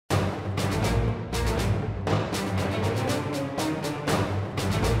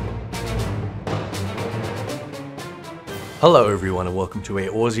Hello everyone and welcome to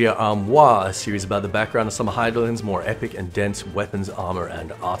Eorzea Armoire, a series about the background of some of Hydaelyn's more epic and dense weapons, armor,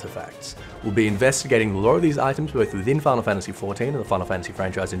 and artifacts. We'll be investigating the lore of these items both within Final Fantasy XIV and the Final Fantasy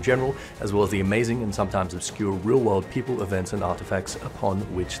franchise in general, as well as the amazing and sometimes obscure real-world people, events, and artifacts upon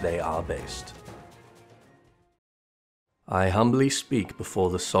which they are based. I humbly speak before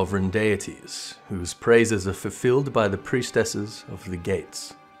the sovereign deities, whose praises are fulfilled by the priestesses of the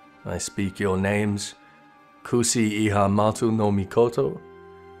gates. I speak your names, Kusi iha matu no mikoto,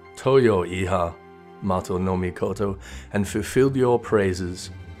 Toyo iha matu no mikoto, and fulfilled your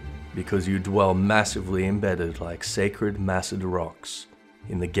praises, because you dwell massively embedded like sacred massed rocks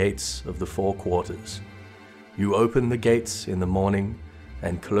in the gates of the four quarters. You open the gates in the morning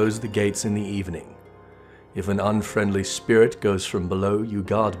and close the gates in the evening. If an unfriendly spirit goes from below, you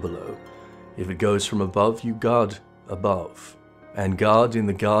guard below. If it goes from above, you guard above. And guard in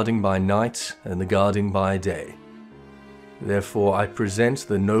the guarding by night and the guarding by day. Therefore I present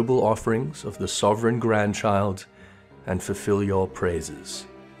the noble offerings of the sovereign grandchild and fulfill your praises.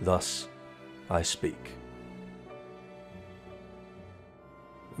 Thus I speak.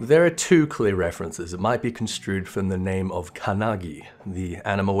 There are two clear references that might be construed from the name of Kannagi, the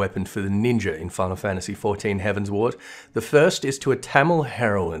anima weapon for the ninja in Final Fantasy XIV Heaven's Ward. The first is to a Tamil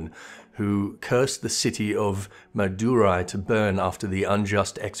heroine who cursed the city of Madurai to burn after the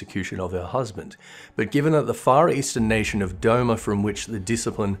unjust execution of her husband. But given that the far eastern nation of Doma, from which the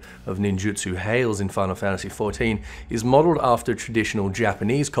discipline of ninjutsu hails in Final Fantasy XIV, is modeled after traditional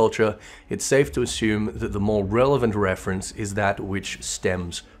Japanese culture, it's safe to assume that the more relevant reference is that which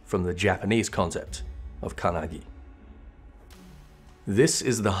stems from the Japanese concept of Kannagi. This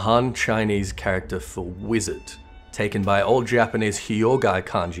is the Han Chinese character for wizard, taken by Old Japanese Hyogai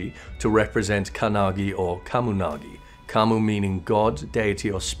kanji to represent Kannagi or Kamunagi, Kamu meaning god, deity,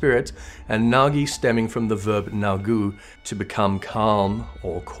 or spirit, and Nagi stemming from the verb nagu, to become calm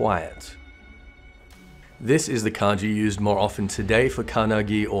or quiet. This is the kanji used more often today for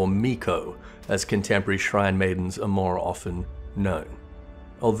Kannagi or Miko, as contemporary shrine maidens are more often known.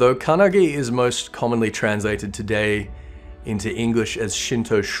 Although Kannagi is most commonly translated today into English as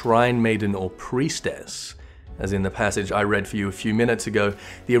Shinto shrine maiden or priestess, as in the passage I read for you a few minutes ago,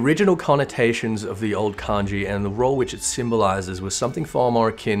 the original connotations of the old kanji and the role which it symbolizes was something far more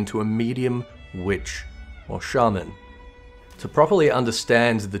akin to a medium, witch, or shaman. To properly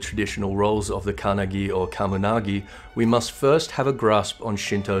understand the traditional roles of the Kannagi or Kamunagi, we must first have a grasp on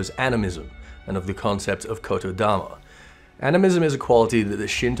Shinto's animism and of the concept of Kotodama. Animism is a quality that the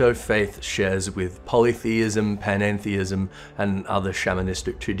Shinto faith shares with polytheism, panentheism, and other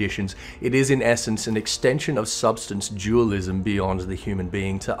shamanistic traditions. It is in essence an extension of substance dualism beyond the human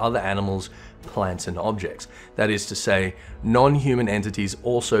being to other animals, plants, and objects. That is to say, non-human entities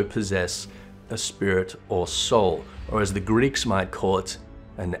also possess a spirit or soul, or as the Greeks might call it,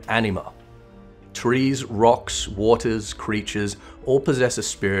 an anima. Trees, rocks, waters, creatures all possess a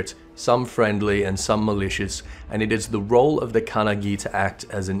spirit, some friendly and some malicious, and it is the role of the Kannagi to act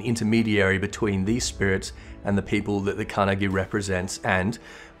as an intermediary between these spirits and the people that the Kannagi represents and,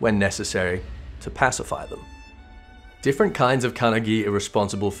 when necessary, to pacify them. Different kinds of Kannagi are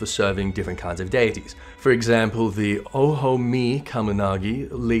responsible for serving different kinds of deities. For example, the Oho-Mi Kamunagi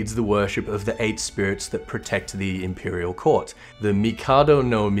leads the worship of the 8 spirits that protect the imperial court. The Mikado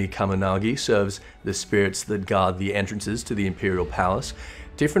no Mi Kamunagi serves the spirits that guard the entrances to the imperial palace.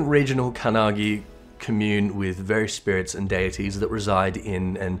 Different regional Kannagi commune with various spirits and deities that reside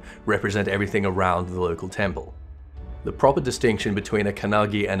in and represent everything around the local temple. The proper distinction between a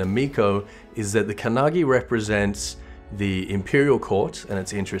Kannagi and a Miko is that the Kannagi represents the imperial court and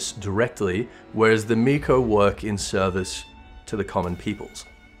its interests directly, whereas the Miko work in service to the common peoples.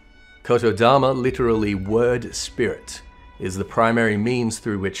 Kotodama, literally word spirit, is the primary means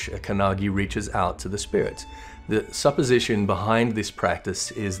through which a Kannagi reaches out to the spirit. The supposition behind this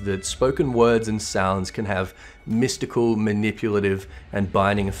practice is that spoken words and sounds can have mystical, manipulative, and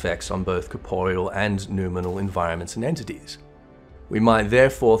binding effects on both corporeal and noumenal environments and entities. We might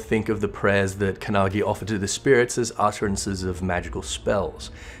therefore think of the prayers that Kannagi offer to the spirits as utterances of magical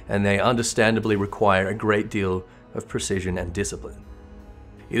spells, and they understandably require a great deal of precision and discipline.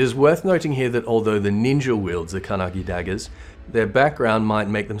 It is worth noting here that although the ninja wields the Kannagi daggers, their background might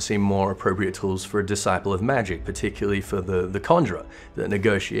make them seem more appropriate tools for a disciple of magic, particularly for the conjurer that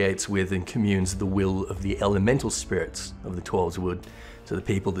negotiates with and communes the will of the elemental spirits of the 12's wood to the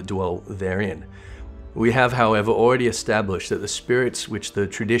people that dwell therein. We have, however, already established that the spirits which the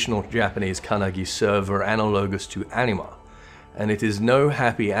traditional Japanese Kannagi serve are analogous to anima, and it is no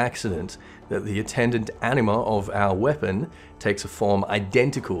happy accident that the attendant anima of our weapon takes a form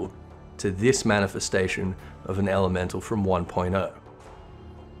identical to this manifestation of an elemental from 1.0.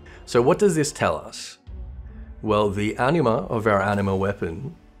 So what does this tell us? Well, the anima of our anima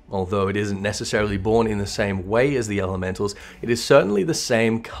weapon, although it isn't necessarily born in the same way as the elementals, it is certainly the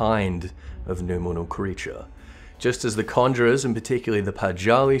same kind of numinal creature. Just as the conjurers, and particularly the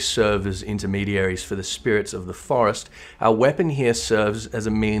Pajali, serve as intermediaries for the spirits of the forest, our weapon here serves as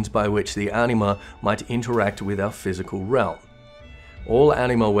a means by which the anima might interact with our physical realm. All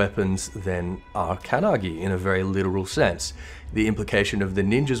anima weapons, then, are Kannagi in a very literal sense, the implication of the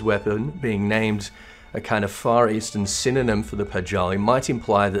ninja's weapon being named a kind of Far Eastern synonym for the Pajali might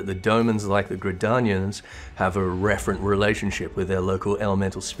imply that the Domans, like the Gridanians, have a referent relationship with their local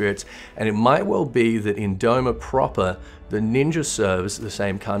elemental spirits, and it might well be that in Doma proper, the ninja serves the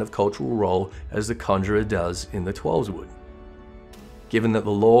same kind of cultural role as the conjurer does in the Twelves would. Given that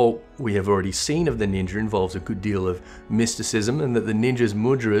the lore we have already seen of the ninja involves a good deal of mysticism, and that the ninja's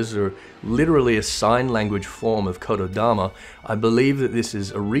mudras are literally a sign language form of Kododama, I believe that this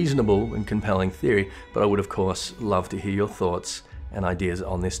is a reasonable and compelling theory, but I would of course love to hear your thoughts and ideas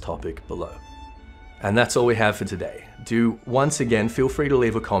on this topic below. And that's all we have for today. Do once again feel free to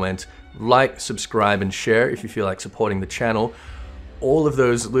leave a comment, like, subscribe and share if you feel like supporting the channel. All of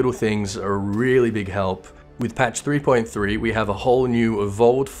those little things are a really big help. With patch 3.3, we have a whole new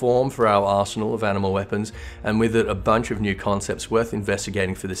evolved form for our arsenal of animal weapons, and with it a bunch of new concepts worth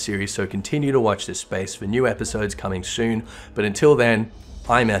investigating for the series, so continue to watch this space for new episodes coming soon. But until then,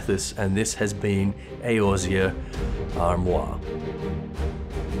 I'm Ethys, and this has been Eorzea Armoire.